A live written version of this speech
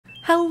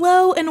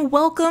Hello and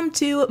welcome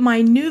to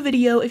my new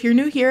video. If you're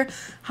new here,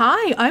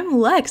 hi, I'm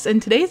Lex, and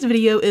today's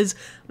video is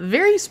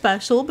very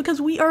special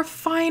because we are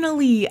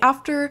finally,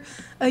 after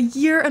a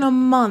year and a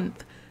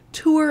month,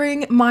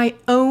 touring my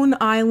own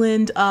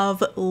island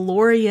of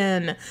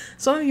Lorien.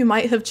 Some of you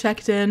might have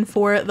checked in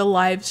for the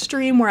live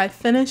stream where I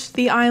finished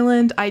the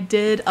island. I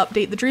did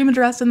update the dream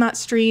address in that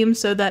stream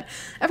so that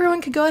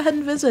everyone could go ahead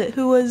and visit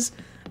who was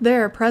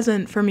there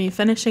present for me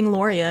finishing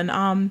Lorien.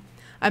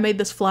 I made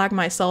this flag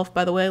myself,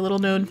 by the way, little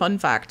known fun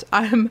fact.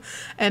 I'm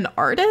an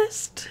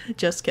artist,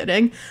 just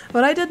kidding,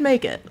 but I did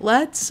make it.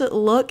 Let's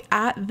look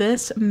at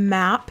this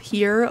map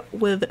here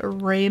with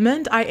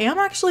Raymond. I am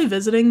actually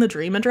visiting the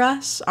dream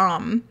address,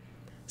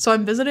 so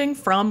I'm visiting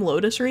from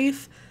Lotus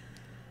Reef,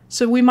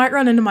 so we might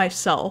run into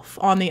myself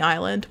on the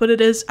island, but it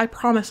is, I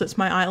promise it's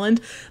my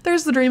island.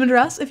 There's the dream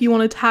address if you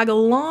want to tag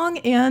along,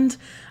 and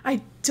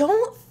I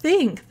don't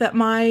think that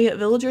my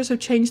villagers have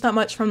changed that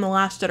much from the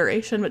last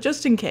iteration, but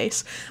just in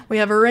case, we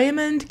have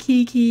Raymond,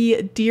 Kiki,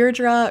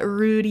 Deirdre,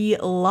 Rudy,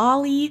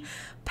 Lolly,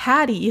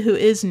 Patty, who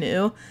is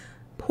new,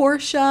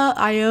 Portia,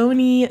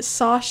 Ione,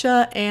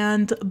 Sasha,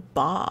 and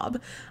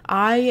Bob.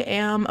 I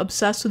am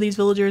obsessed with these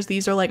villagers.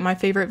 These are like my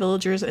favorite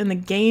villagers in the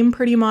game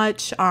pretty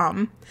much.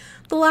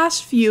 The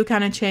last few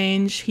kind of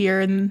change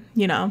here and,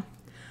 you know,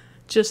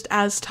 just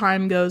as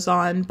time goes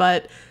on,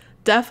 but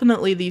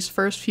definitely these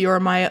first few are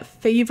my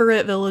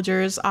favorite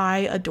villagers. I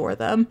adore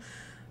them.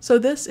 So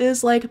this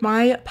is like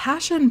my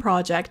passion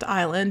project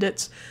island.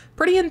 It's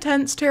pretty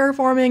intense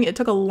terraforming. It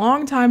took a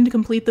long time to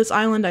complete this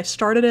island. I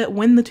started it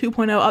when the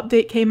 2.0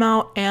 update came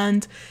out,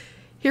 and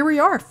here we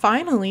are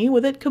finally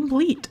with it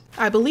complete.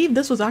 I believe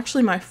this was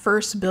actually my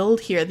first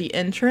build here, the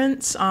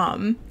entrance.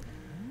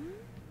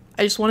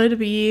 I just wanted to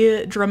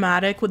be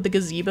dramatic with the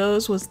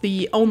gazebos was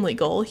the only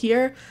goal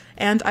here,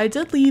 and I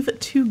did leave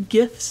 2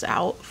 gifts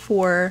out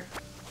for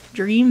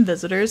dream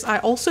visitors. I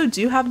also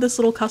do have this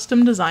little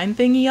custom design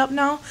thingy up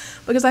now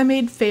because I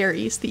made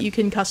fairies that you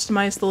can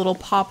customize the little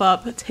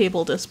pop-up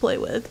table display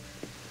with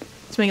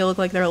to make it look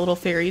like they're little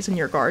fairies in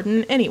your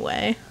garden.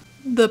 Anyway,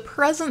 the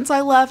presents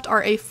I left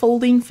are a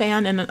folding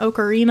fan and an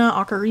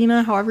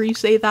ocarina, however you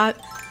say that,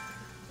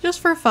 just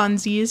for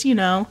funsies, you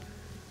know.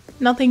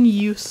 Nothing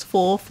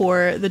useful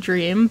for the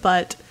dream,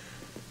 but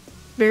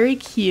very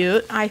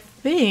cute. I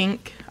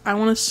think I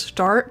want to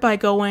start by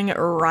going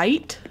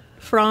right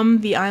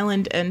from the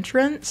island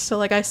entrance. So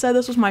like I said,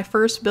 this was my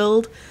first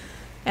build,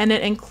 and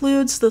it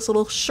includes this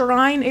little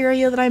shrine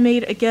area that I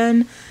made.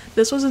 Again,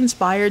 this was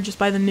inspired just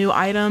by the new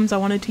items. I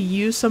wanted to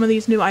use some of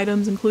these new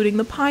items, including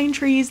the pine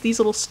trees, these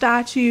little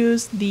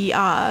statues, the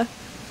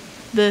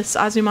this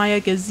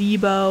Azumaya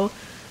gazebo.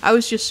 I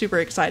was just super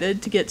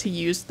excited to get to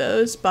use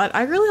those, but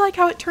I really like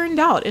how it turned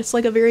out. It's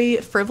like a very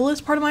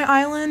frivolous part of my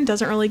island,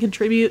 doesn't really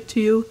contribute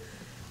to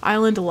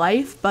island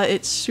life, but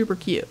it's super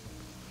cute.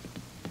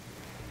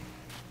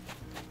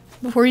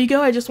 Before you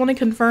go, I just want to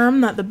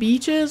confirm that the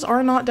beaches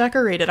are not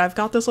decorated. I've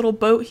got this little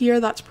boat here,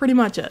 that's pretty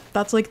much it.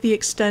 That's like the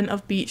extent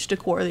of beach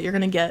decor that you're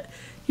gonna get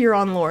here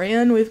on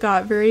Lorien. We've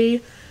got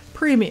very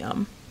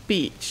premium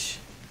beach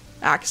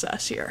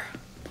access here.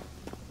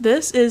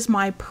 This is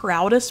my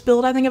proudest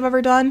build I think I've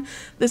ever done.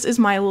 This is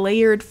my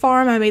layered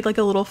farm. I made like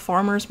a little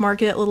farmer's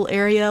market little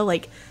area.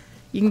 Like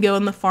you can go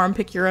in the farm,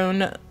 pick your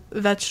own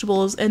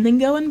vegetables, and then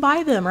go and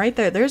buy them right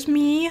there. There's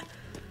me.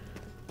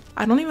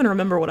 I don't even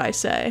remember what I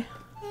say.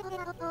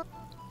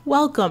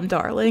 Welcome,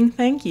 darling.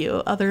 Thank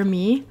you, other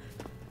me.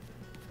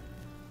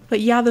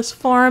 But yeah, this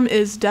farm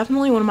is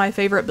definitely one of my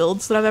favorite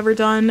builds that I've ever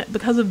done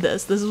because of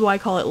this. This is why I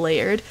call it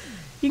layered.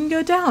 You can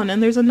go down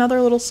and there's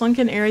another little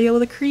sunken area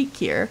with a creek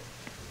here.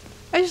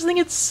 I just think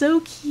it's so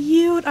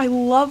cute. I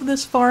love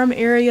this farm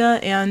area,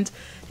 and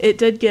it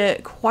did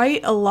get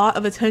quite a lot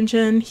of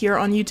attention here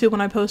on YouTube when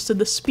I posted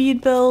the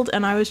speed build,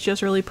 and I was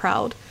just really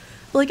proud.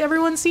 Like,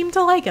 everyone seemed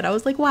to like it. I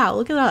was like, wow,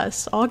 look at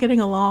us all getting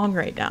along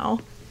right now.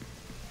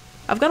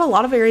 I've got a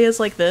lot of areas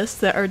like this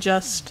that are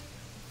just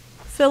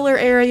filler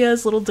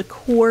areas, little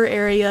decor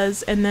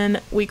areas, and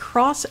then we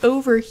cross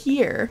over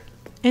here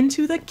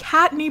into the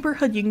cat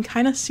neighborhood. You can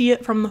kind of see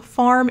it from the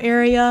farm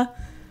area.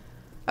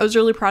 I was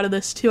really proud of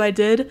this too. I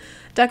did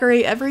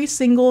decorate every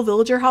single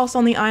villager house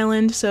on the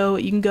island, so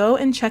you can go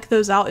and check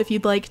those out if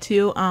you'd like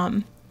to.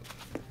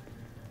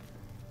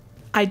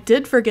 I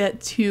did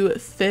forget to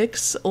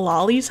fix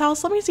Lolly's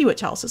house. Let me see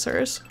which house is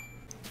hers.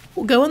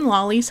 We'll go in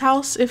Lolly's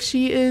house if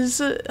she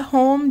is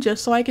home,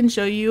 just so I can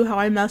show you how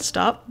I messed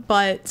up.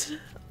 But,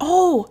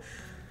 oh,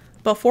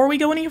 before we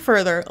go any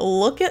further,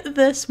 look at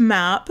this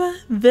map.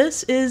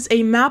 This is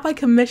a map I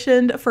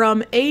commissioned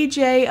from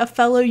AJ, a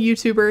fellow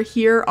YouTuber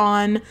here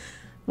on,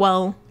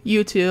 well,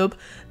 YouTube.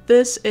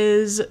 This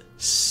is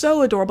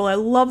so adorable. I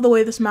love the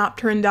way this map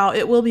turned out.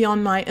 It will be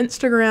on my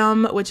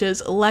Instagram, which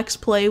is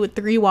LexPlay with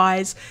 3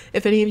 Ys,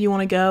 if any of you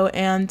want to go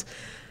and,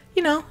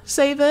 you know,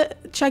 save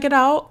it, check it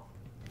out.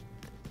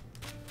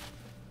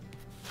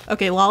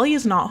 Okay, Lolly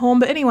is not home,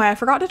 but anyway, I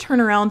forgot to turn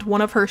around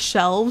one of her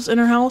shelves in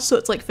her house, so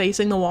it's like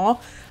facing the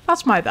wall.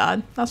 That's my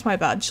bad. That's my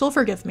bad. She'll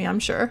forgive me, I'm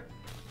sure.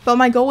 But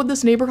my goal with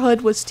this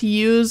neighborhood was to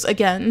use,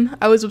 again,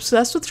 I was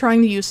obsessed with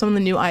trying to use some of the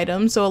new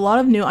items, so a lot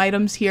of new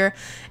items here,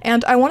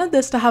 and I wanted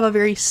this to have a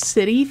very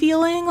city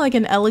feeling, like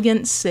an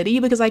elegant city,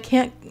 because I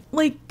can't,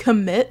 like,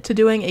 commit to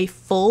doing a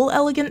full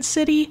elegant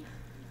city.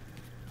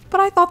 But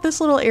I thought this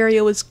little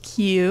area was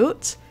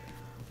cute.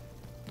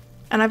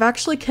 And I've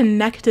actually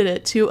connected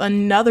it to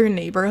another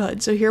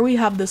neighborhood. So here we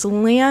have this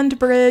land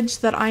bridge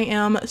that I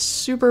am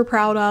super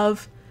proud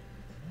of.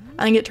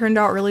 I think it turned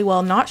out really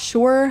well. Not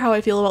sure how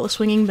I feel about the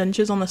swinging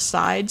benches on the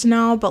sides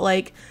now, but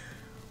like,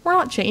 we're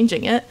not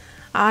changing it.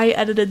 I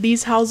edited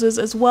these houses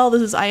as well.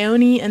 This is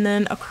Ione, and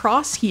then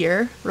across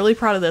here, really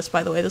proud of this,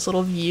 by the way, this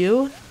little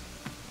view.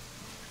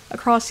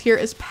 Across here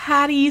is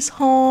Patty's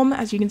home.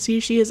 As you can see,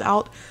 she is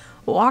out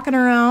walking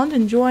around,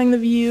 enjoying the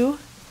view.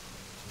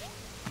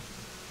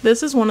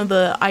 This is one of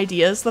the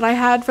ideas that I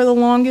had for the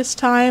longest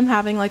time,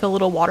 having like a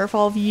little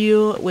waterfall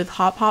view with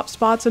hop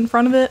spots in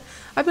front of it.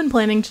 I've been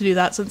planning to do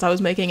that since I was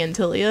making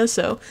Antilia,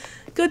 so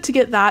good to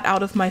get that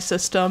out of my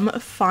system,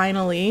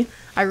 finally.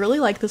 I really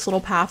like this little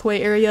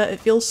pathway area.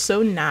 It feels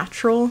so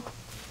natural.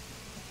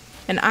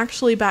 And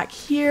actually back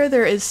here,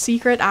 there is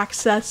secret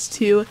access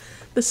to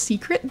the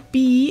secret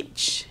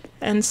beach,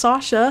 and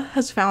Sasha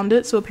has found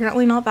it, so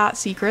apparently not that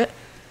secret.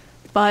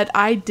 But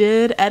I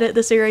did edit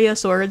this area,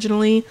 so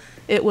originally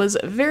it was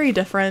very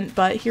different,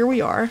 but here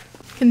we are.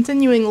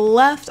 Continuing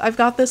left, I've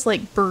got this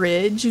like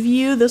bridge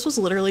view. This was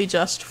literally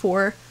just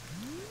for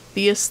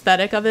the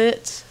aesthetic of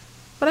it,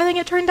 but I think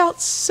it turned out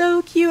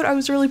so cute. I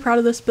was really proud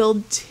of this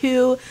build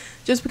too,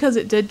 just because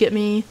it did get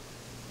me,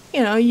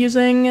 you know,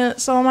 using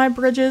some of my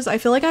bridges. I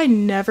feel like I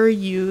never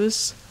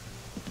use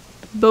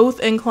both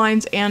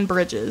inclines and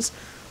bridges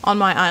on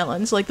my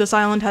islands. Like, this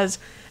island has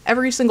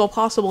every single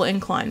possible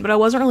incline, but I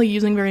wasn't really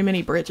using very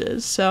many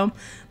bridges, so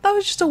that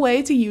was just a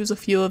way to use a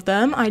few of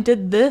them. I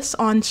did this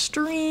on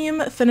stream,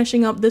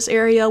 finishing up this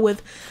area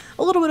with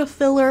a little bit of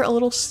filler, a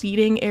little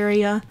seating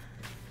area.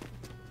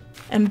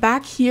 And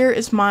back here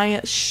is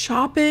my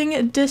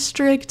shopping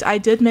district. I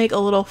did make a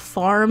little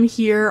farm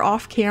here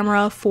off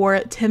camera for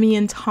Timmy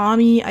and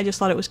Tommy. I just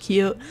thought it was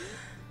cute.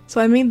 So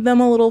I made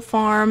them a little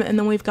farm, and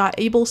then we've got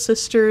Able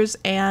Sisters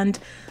and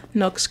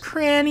Nook's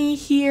Cranny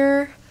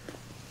here.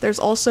 There's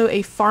also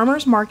a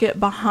farmer's market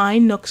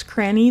behind Nook's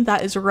Cranny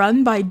that is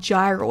run by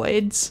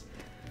gyroids.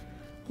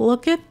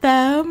 Look at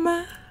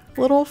them.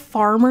 Little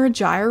farmer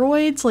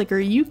gyroids. Like, are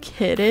you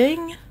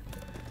kidding?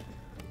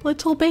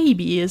 Little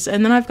babies.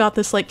 And then I've got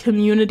this like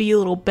community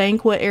little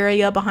banquet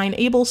area behind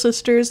Able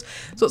Sisters.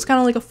 So it's kind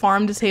of like a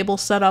farm to table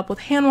setup with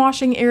hand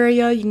washing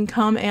area. You can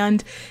come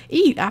and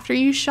eat after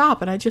you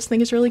shop, and I just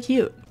think it's really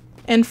cute.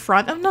 In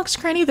front of Nook's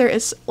Cranny, there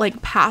is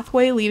like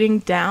pathway leading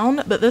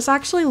down, but this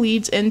actually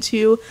leads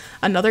into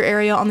another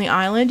area on the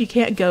island. You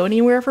can't go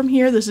anywhere from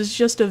here. This is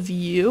just a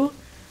view.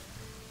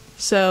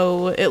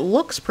 So it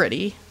looks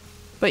pretty,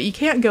 but you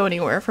can't go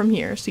anywhere from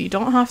here. So you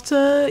don't have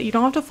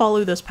to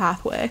follow this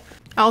pathway.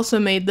 I also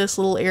made this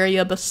little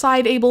area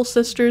beside Able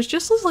Sisters,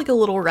 just as like a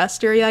little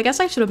rest area. I guess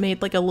I should have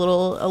made like a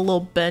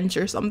little bench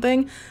or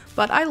something,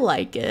 but I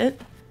like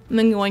it. And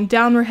then going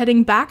down, we're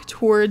heading back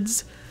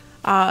towards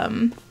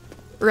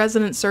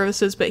resident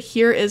services, but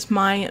here is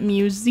my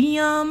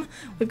museum.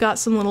 We've got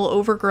some little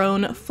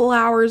overgrown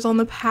flowers on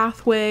the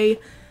pathway.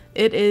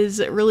 It is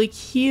really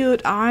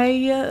cute.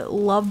 I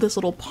love this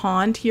little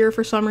pond here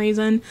for some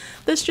reason.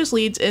 This just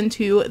leads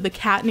into the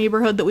cat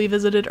neighborhood that we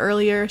visited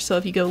earlier, so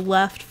if you go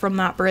left from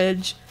that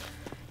bridge,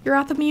 you're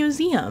at the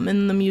museum,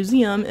 and the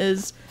museum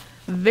is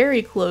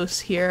very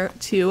close here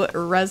to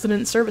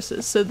resident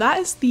services. So that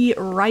is the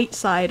right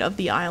side of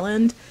the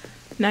island.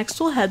 Next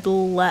we'll head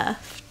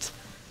left.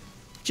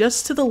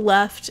 Just to the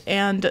left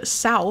and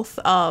south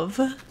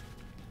of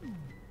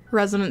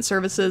resident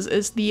services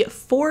is the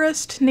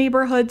forest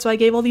neighborhood. So I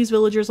gave all these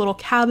villagers little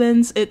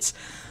cabins. It's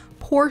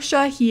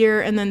Portia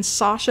here, and then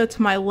Sasha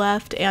to my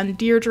left, and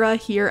Deirdre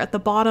here at the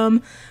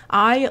bottom.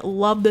 I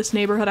love this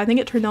neighborhood. I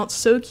think it turned out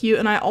so cute,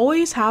 and I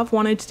always have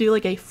wanted to do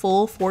like a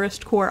full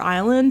forest core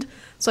island.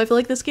 So I feel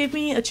like this gave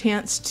me a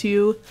chance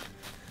to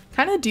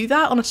kind of do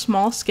that on a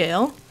small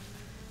scale.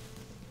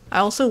 I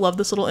also love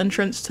this little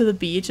entrance to the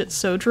beach. It's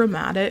so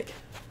dramatic.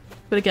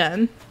 But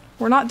again,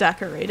 we're not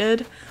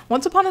decorated.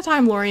 Once upon a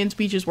time, Lorien's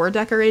beaches were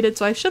decorated,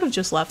 so I should have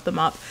just left them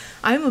up.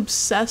 I'm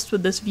obsessed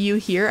with this view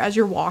here as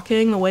you're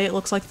walking, the way it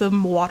looks like the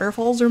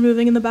waterfalls are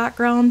moving in the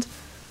background.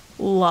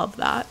 Love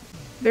that.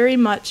 Very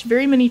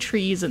many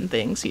trees and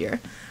things here.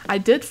 I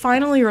did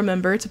finally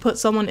remember to put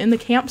someone in the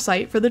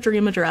campsite for the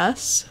dream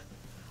address.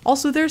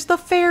 Also, there's the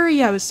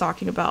fairy I was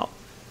talking about.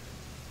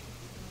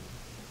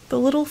 The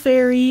little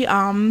fairy,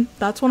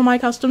 that's one of my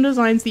custom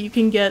designs that you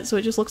can get, so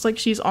it just looks like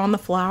she's on the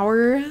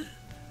flower.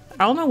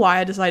 I don't know why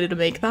I decided to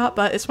make that,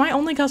 but it's my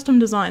only custom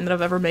design that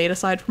I've ever made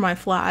aside from my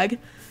flag.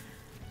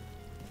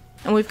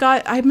 And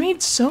I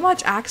made so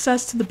much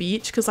access to the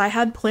beach because I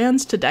had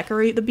plans to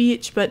decorate the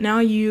beach, but now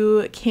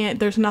you can't,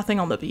 there's nothing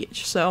on the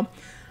beach, so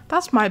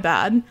that's my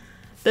bad.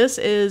 This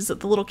is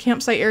the little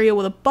campsite area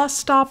with a bus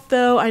stop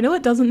though. I know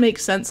it doesn't make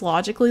sense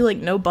logically, like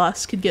no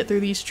bus could get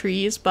through these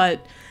trees,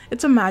 but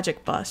it's a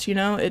magic bus, you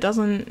know? It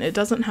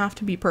doesn't have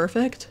to be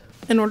perfect.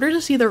 In order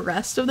to see the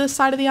rest of this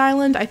side of the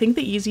island, I think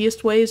the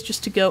easiest way is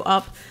just to go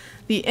up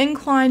the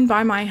incline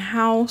by my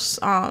house.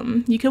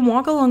 You can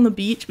walk along the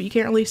beach, but you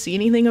can't really see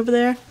anything over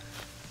there.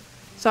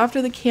 So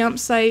after the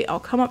campsite, I'll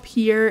come up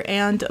here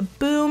and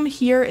boom,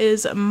 here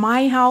is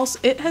my house.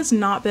 It has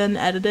not been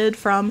edited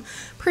from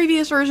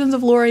previous versions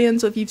of Lorien,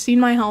 so if you've seen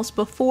my house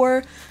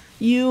before,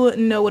 you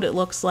know what it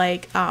looks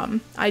like.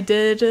 I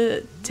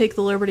did take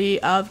the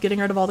liberty of getting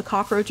rid of all the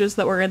cockroaches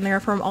that were in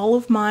there from all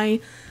of my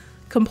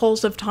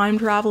compulsive time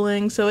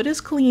traveling, so it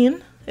is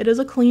clean. It is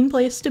a clean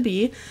place to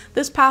be.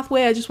 This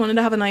pathway, I just wanted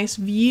to have a nice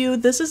view.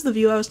 This is the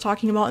view I was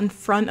talking about in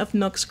front of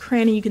Nook's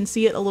Cranny. You can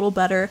see it a little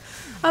better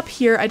up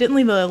here. I didn't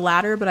leave a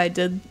ladder, but I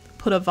did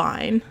put a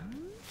vine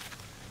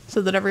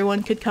so that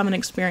everyone could come and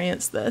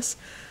experience this.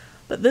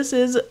 But this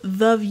is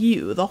the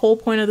view. The whole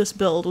point of this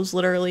build was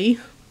literally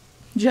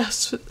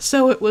just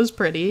so it was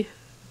pretty.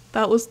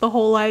 That was the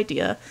whole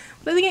idea.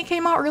 But I think it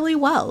came out really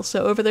well.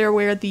 So over there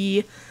where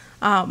the,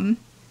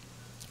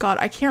 God,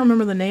 I can't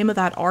remember the name of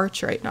that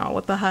arch right now.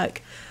 What the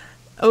heck?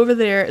 Over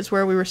there is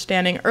where we were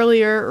standing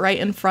earlier, right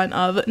in front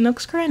of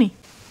Nook's Cranny.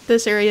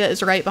 This area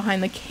is right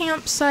behind the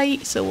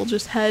campsite, so we'll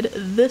just head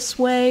this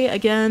way.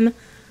 Again,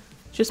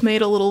 just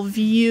made a little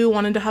view,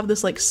 wanted to have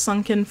this like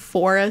sunken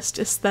forest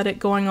aesthetic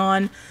going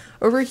on.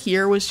 Over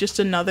here was just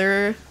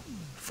another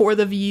for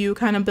the view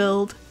kind of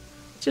build.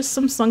 Just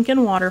some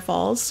sunken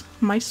waterfalls,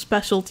 my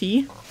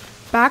specialty.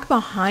 Back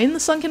behind the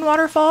sunken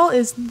waterfall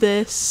is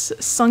this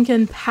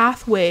sunken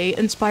pathway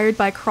inspired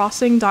by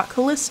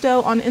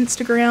crossing.callisto on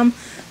Instagram.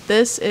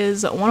 This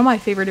is one of my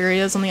favorite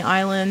areas on the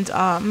island.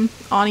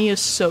 Ani is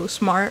so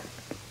smart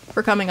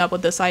for coming up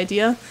with this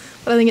idea,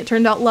 but I think it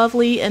turned out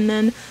lovely. And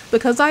then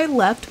because I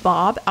left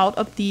Bob out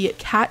of the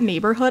cat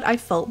neighborhood, I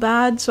felt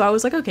bad. So I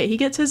was like, okay, he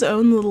gets his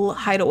own little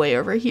hideaway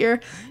over here.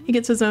 He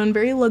gets his own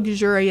very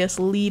luxurious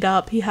lead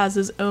up. He has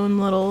his own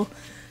little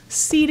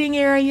seating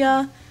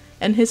area.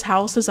 And his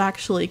house is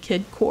actually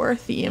kidcore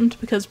themed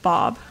because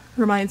Bob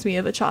reminds me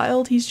of a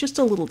child. He's just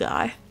a little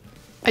guy.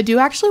 I do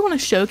actually want to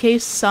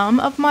showcase some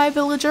of my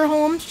villager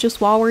homes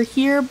just while we're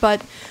here,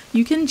 but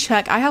you can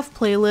check. I have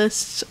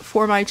playlists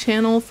for my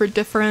channel for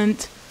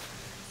different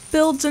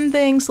builds and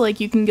things. Like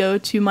you can go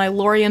to my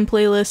Lorien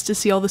playlist to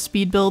see all the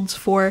speed builds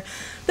for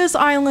this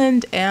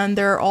island, and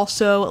there are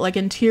also like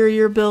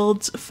interior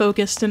builds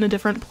focused in a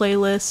different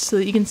playlist so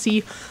that you can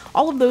see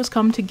all of those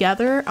come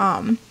together.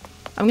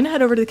 I'm gonna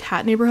head over to the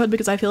cat neighborhood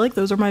because I feel like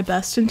those are my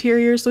best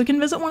interiors, so we can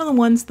visit one of the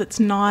ones that's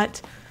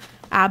not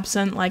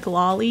absent like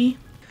Lolly.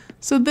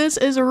 So this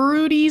is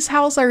Rudy's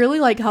house. I really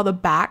like how the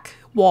back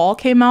wall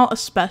came out,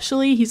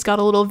 especially. He's got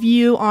a little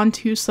view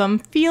onto some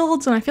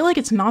fields, and I feel like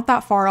it's not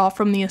that far off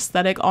from the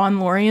aesthetic on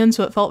Lorien,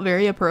 so it felt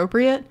very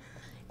appropriate.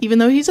 Even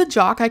though he's a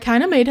jock, I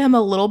kind of made him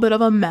a little bit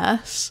of a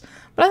mess,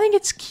 but I think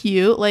it's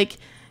cute. Like,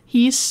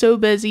 he's so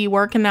busy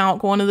working out,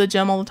 going to the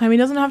gym all the time. He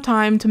doesn't have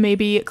time to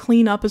maybe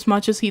clean up as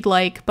much as he'd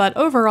like, but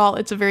overall,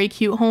 it's a very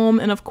cute home.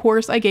 And of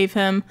course, I gave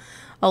him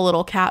a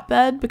little cat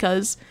bed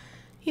because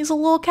he's a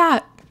little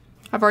cat.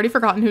 I've already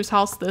forgotten whose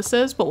house this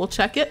is, but we'll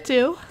check it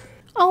too.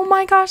 Oh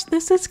my gosh,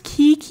 this is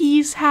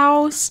Kiki's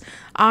house.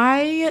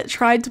 I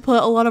tried to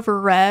put a lot of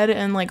red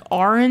and like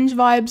orange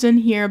vibes in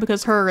here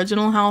because her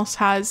original house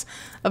has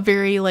a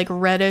very like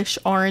reddish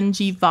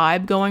orangey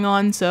vibe going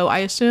on, so I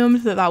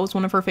assumed that that was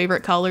one of her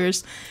favorite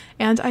colors,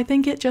 and I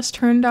think it just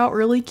turned out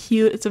really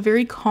cute. It's a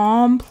very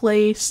calm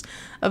place,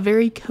 a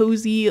very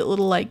cozy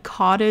little like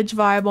cottage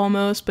vibe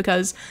almost,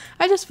 because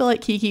I just feel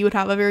like Kiki would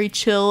have a very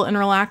chill and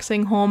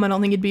relaxing home. I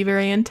don't think it'd be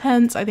very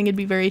intense. I think it'd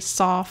be very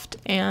soft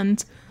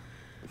and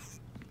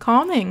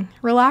calming,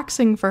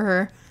 relaxing for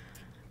her.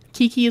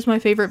 Kiki is my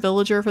favorite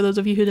villager. For those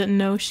of you who didn't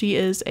know, she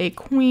is a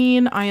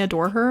queen. I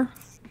adore her.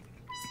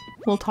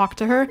 We'll talk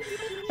to her.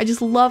 I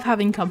just love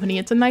having company.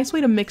 It's a nice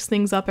way to mix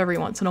things up every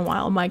once in a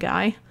while, my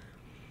guy.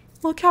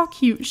 Look how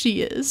cute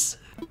she is.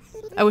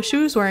 I wish she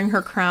was wearing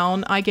her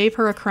crown. I gave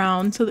her a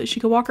crown so that she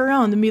could walk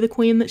around and be the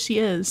queen that she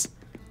is.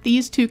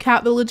 These two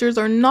cat villagers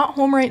are not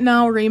home right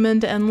now,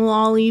 Raymond and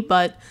Lolly,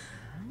 but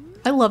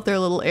I love their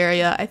little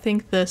area. I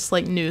think this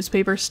like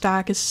newspaper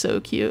stack is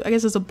so cute. I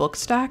guess it's a book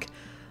stack.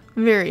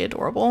 Very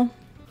adorable.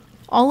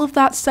 All of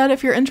that said,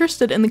 if you're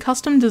interested in the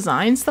custom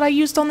designs that I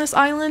used on this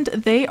island,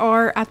 they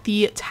are at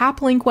the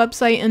tap link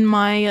website in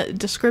my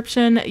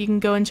description. You can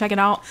go and check it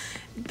out.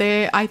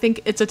 I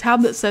think it's a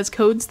tab that says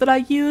codes that I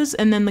use,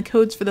 and then the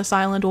codes for this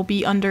island will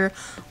be under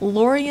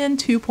Lorien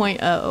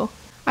 2.0.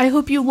 I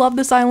hope you love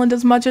this island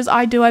as much as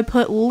I do. I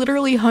put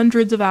literally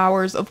hundreds of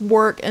hours of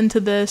work into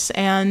this,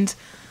 and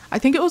I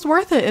think it was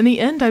worth it. In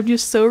the end, I'm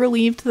just so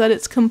relieved that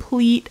it's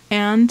complete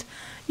and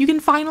you can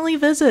finally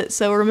visit.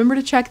 So remember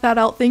to check that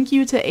out. Thank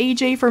you to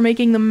AJ for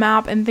making the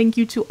map, and thank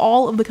you to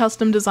all of the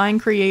custom design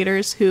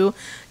creators who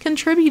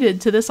contributed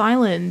to this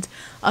island,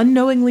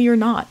 unknowingly or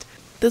not.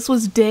 This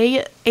was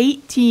day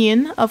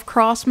 18 of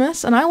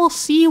Crossmas, and I will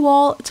see you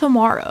all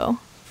tomorrow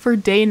for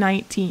day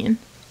 19.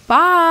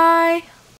 Bye!